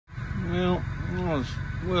I was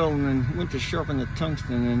welding and went to sharpen the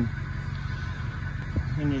tungsten and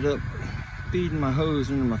ended up feeding my hose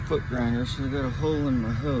into my foot grinder, so I got a hole in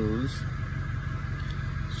my hose.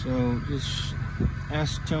 So just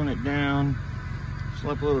acetone it down,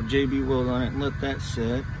 slap a little JB weld on it and let that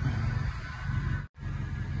set.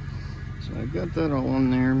 So I got that all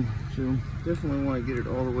on there, so definitely want to get it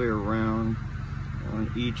all the way around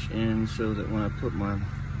on each end so that when I put my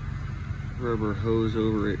rubber hose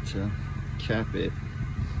over it to cap it,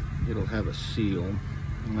 it'll have a seal.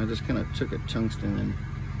 And I just kind of took a tungsten and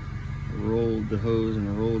rolled the hose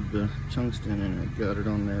and rolled the tungsten and I got it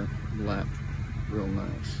on there lap real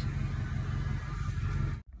nice.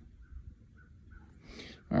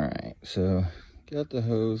 Alright, so got the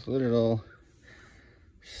hose, let it all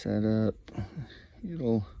set up.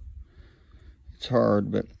 It's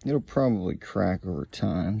hard, but it'll probably crack over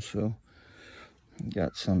time. So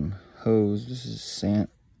got some hose. This is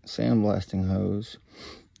sandblasting hose,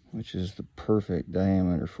 which is the perfect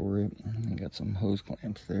diameter for it. I got some hose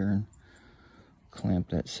clamps there and clamp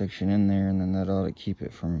that section in there, and then that ought to keep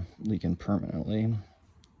it from leaking permanently.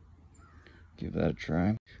 Give that a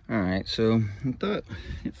try. Alright, so I thought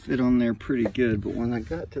it fit on there pretty good, but when I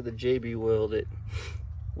got to the JB weld,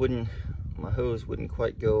 my hose wouldn't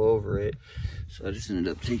quite go over it. So I just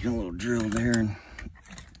ended up taking a little drill there and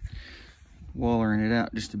wallering it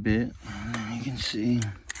out just a bit. And you can see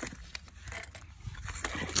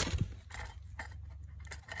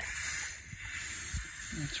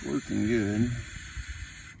it's working good.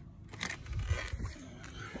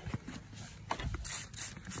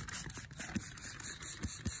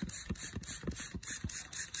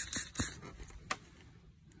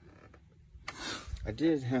 I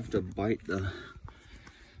did have to bite the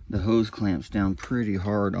hose clamps down pretty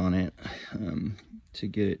hard on it to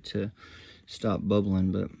get it to stop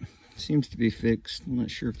bubbling, but it seems to be fixed. I'm not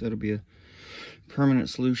sure if that'll be a permanent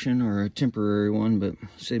solution or a temporary one, but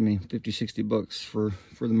saved me 50-60 bucks for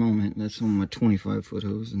the moment. That's on my 25-foot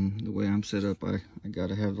hose, and the way I'm set up, I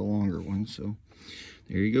gotta have the longer one. So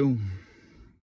there you go.